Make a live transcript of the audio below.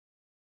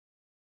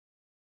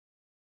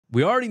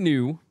we already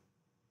knew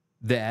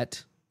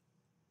that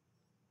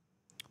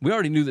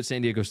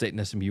San Diego State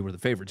and SMU were the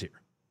favorites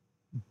here.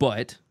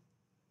 But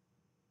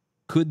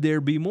could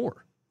there be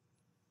more?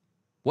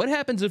 What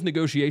happens if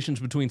negotiations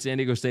between San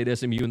Diego State,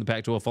 SMU, and the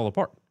Pac-12 fall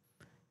apart?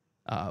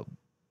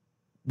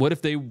 What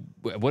if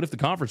the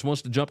conference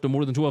wants to jump to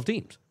more than 12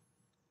 teams?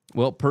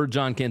 Well, per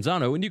John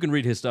Canzano, and you can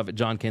read his stuff at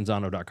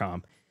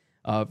johncanzano.com,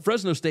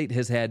 Fresno State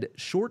has had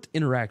short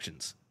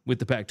interactions with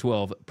the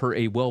Pac-12 per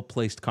a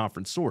well-placed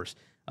conference source.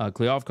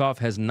 Kliavkoff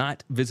has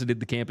not visited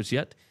the campus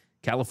yet.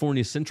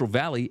 California's Central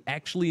Valley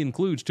actually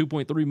includes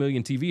 2.3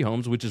 million TV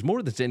homes, which is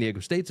more than San Diego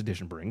State's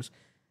edition brings.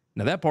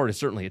 Now, that part is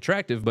certainly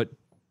attractive, but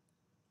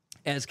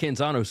as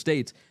Canzano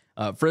states,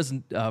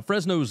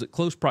 Fresno's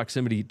close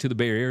proximity to the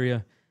Bay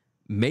Area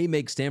may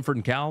make Stanford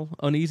and Cal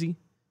uneasy.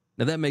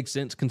 Now, that makes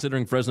sense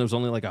considering Fresno's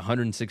only like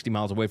 160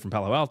 miles away from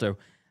Palo Alto.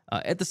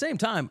 At the same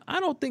time, I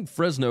don't think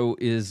Fresno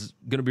is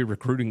going to be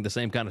recruiting the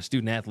same kind of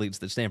student athletes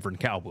that Stanford and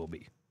Cal will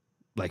be.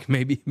 Like,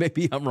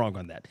 maybe I'm wrong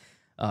on that.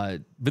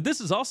 But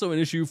this is also an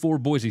issue for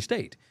Boise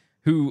State,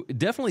 who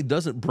definitely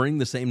doesn't bring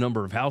the same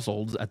number of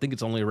households. I think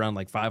it's only around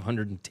like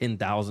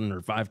 510,000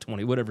 or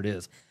 520, whatever it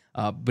is.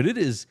 But it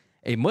is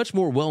a much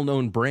more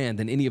well-known brand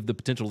than any of the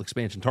potential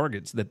expansion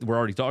targets that we're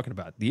already talking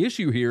about. The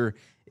issue here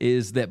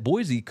is that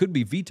Boise could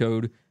be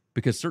vetoed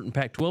because certain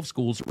Pac-12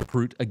 schools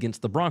recruit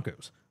against the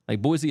Broncos.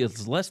 Like, Boise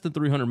is less than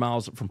 300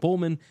 miles from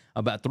Pullman,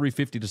 about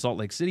 350 to Salt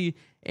Lake City,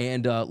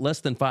 and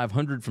less than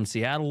 500 from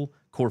Seattle,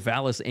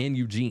 Corvallis, and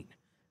Eugene.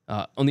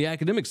 On the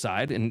academic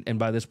side, and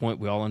by this point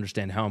we all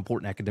understand how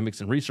important academics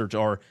and research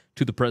are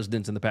to the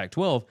presidents in the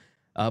Pac-12,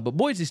 but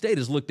Boise State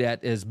is looked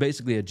at as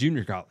basically a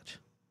junior college,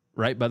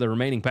 right, by the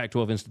remaining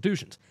Pac-12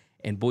 institutions.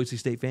 And Boise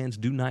State fans,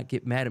 do not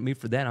get mad at me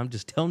for that. I'm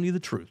just telling you the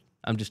truth.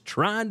 I'm just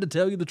trying to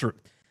tell you the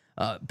truth.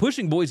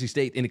 Pushing Boise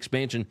State in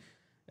expansion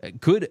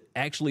could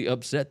actually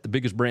upset the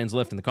biggest brands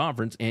left in the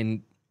conference.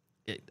 And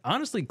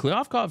honestly,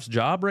 Kliavkoff's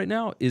job right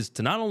now is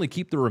to not only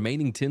keep the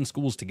remaining 10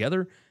 schools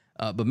together,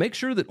 but make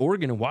sure that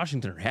Oregon and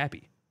Washington are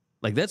happy.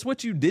 Like, that's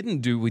what you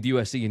didn't do with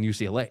USC and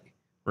UCLA,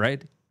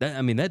 right?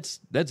 That's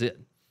it.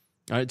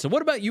 All right, so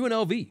what about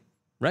UNLV,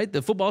 right?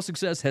 The football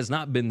success has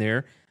not been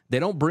there. They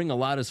don't bring a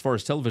lot as far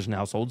as television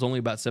households, only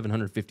about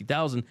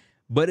 750,000,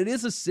 but it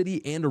is a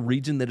city and a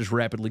region that is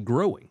rapidly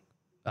growing.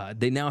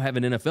 They now have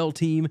an NFL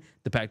team.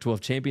 The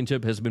Pac-12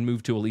 championship has been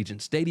moved to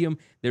Allegiant Stadium.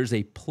 There's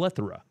a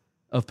plethora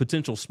of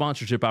potential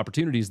sponsorship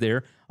opportunities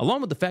there,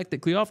 along with the fact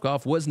that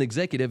Kliavkoff was an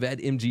executive at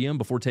MGM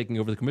before taking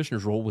over the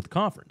commissioner's role with the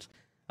conference.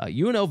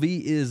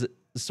 UNLV is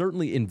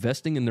certainly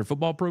investing in their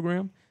football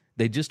program.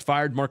 They just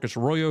fired Marcus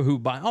Arroyo, who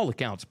by all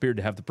accounts appeared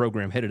to have the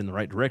program headed in the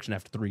right direction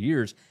after 3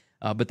 years.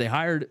 But they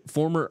hired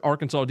former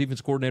Arkansas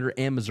defense coordinator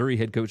and Missouri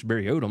head coach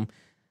Barry Odom.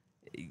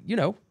 You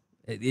know,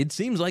 it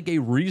seems like a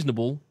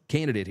reasonable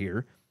candidate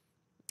here.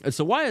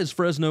 So why is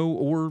Fresno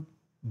or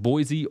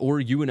Boise or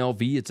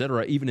UNLV, et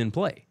cetera, even in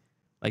play?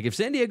 Like, if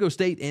San Diego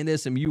State and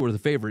SMU are the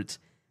favorites,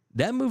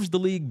 that moves the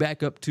league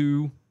back up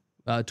to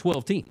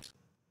 12 teams.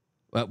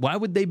 Why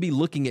would they be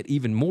looking at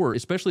even more,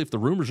 especially if the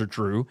rumors are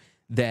true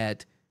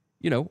that,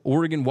 you know,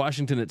 Oregon,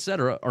 Washington, et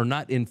cetera, are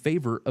not in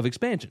favor of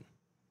expansion?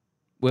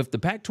 Well, if the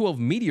Pac-12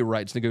 media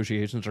rights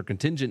negotiations are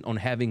contingent on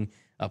having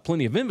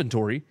plenty of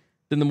inventory,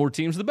 then the more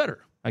teams, the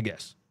better, I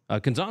guess.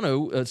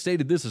 Canzano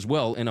stated this as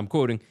well, and I'm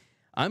quoting,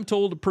 "I'm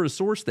told per a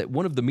source that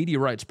one of the media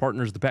rights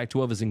partners the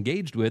Pac-12 is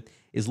engaged with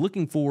is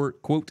looking for,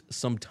 quote,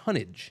 some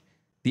tonnage.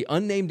 The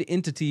unnamed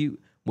entity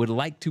would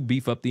like to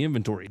beef up the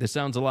inventory. This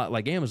sounds a lot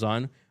like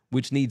Amazon,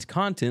 which needs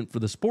content for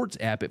the sports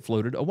app it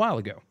floated a while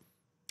ago."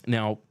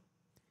 Now,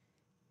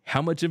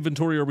 how much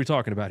inventory are we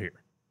talking about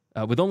here?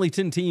 With only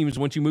 10 teams,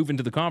 once you move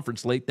into the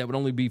conference slate, that would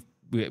only be,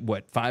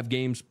 5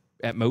 games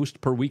at most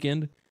per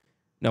weekend?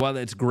 Now, while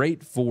that's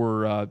great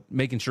for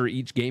making sure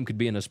each game could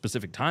be in a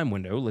specific time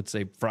window, let's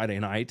say Friday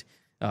night,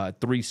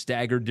 3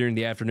 staggered during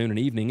the afternoon and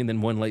evening, and then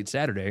 1 late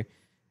Saturday,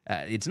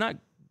 it's not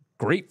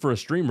great for a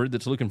streamer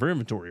that's looking for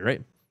inventory,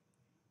 right?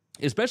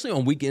 Especially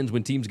on weekends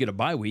when teams get a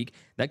bye week,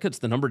 that cuts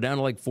the number down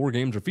to like 4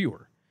 games or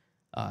fewer.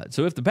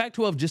 So if the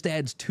Pac-12 just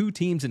adds 2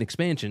 teams in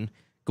expansion,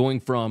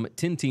 going from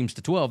 10 teams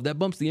to 12, that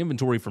bumps the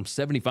inventory from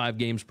 75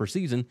 games per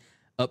season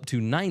up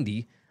to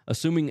 90,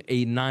 assuming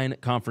a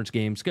 9-conference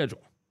game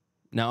schedule.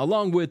 Now,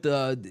 along with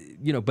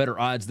better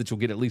odds that you'll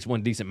get at least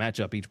one decent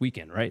matchup each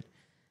weekend, right?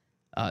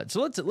 So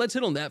let's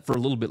hit on that for a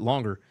little bit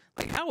longer.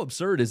 Like, how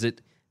absurd is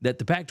it that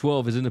the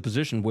Pac-12 is in a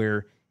position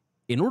where,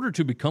 in order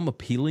to become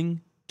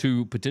appealing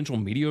to potential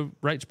media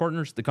rights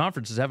partners, the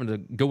conference is having to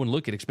go and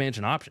look at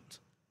expansion options?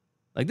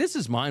 Like, this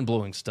is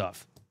mind-blowing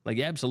stuff. Like,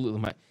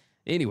 absolutely mind.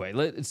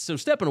 Anyway, so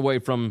stepping away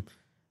from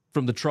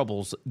the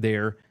troubles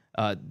there,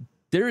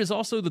 there is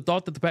also the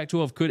thought that the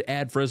Pac-12 could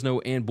add Fresno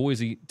and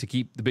Boise to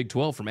keep the Big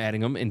 12 from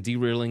adding them and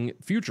derailing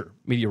future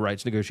media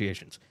rights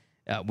negotiations.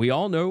 We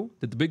all know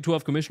that the Big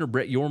 12 Commissioner,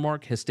 Brett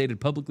Yormark, has stated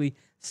publicly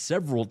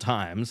several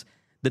times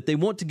that they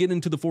want to get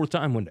into the 4th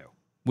time window,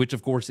 which,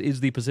 of course, is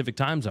the Pacific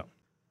time zone.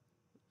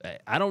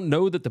 I don't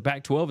know that the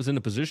Pac-12 is in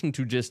a position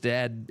to just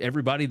add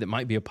everybody that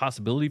might be a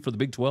possibility for the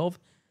Big 12,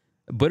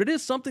 but it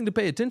is something to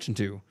pay attention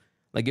to.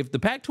 Like, if the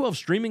Pac-12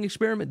 streaming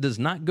experiment does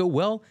not go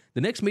well,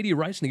 the next media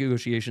rights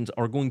negotiations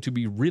are going to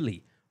be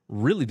really,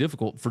 really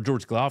difficult for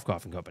George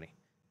Kliavkoff and company.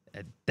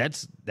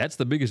 That's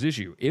the biggest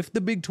issue. If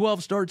the Big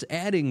 12 starts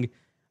adding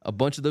a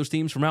bunch of those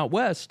teams from out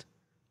west,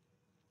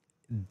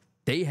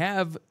 they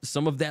have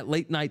some of that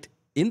late-night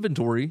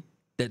inventory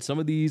that some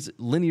of these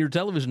linear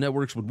television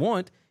networks would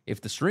want.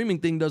 If the streaming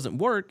thing doesn't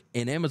work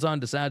and Amazon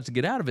decides to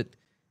get out of it,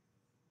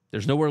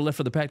 there's nowhere left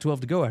for the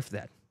Pac-12 to go after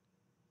that.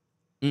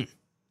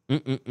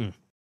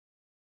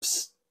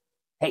 Psst.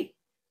 Hey,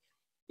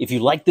 if you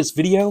like this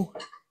video,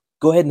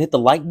 go ahead and hit the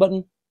like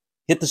button,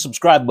 hit the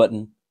subscribe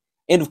button,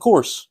 and of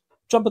course,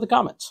 jump in the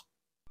comments.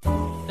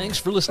 Thanks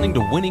for listening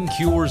to Winning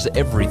Cures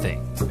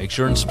Everything. Make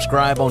sure and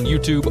subscribe on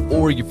YouTube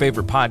or your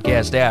favorite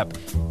podcast app,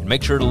 and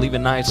make sure to leave a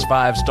nice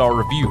 5-star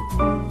review.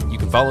 You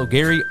can follow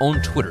Gary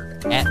on Twitter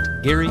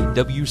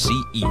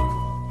 @GaryWCE,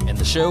 and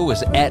the show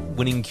is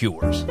 @Winning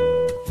Cures.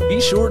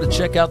 Be sure to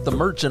check out the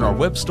merch in our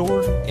web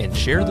store and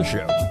share the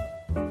show.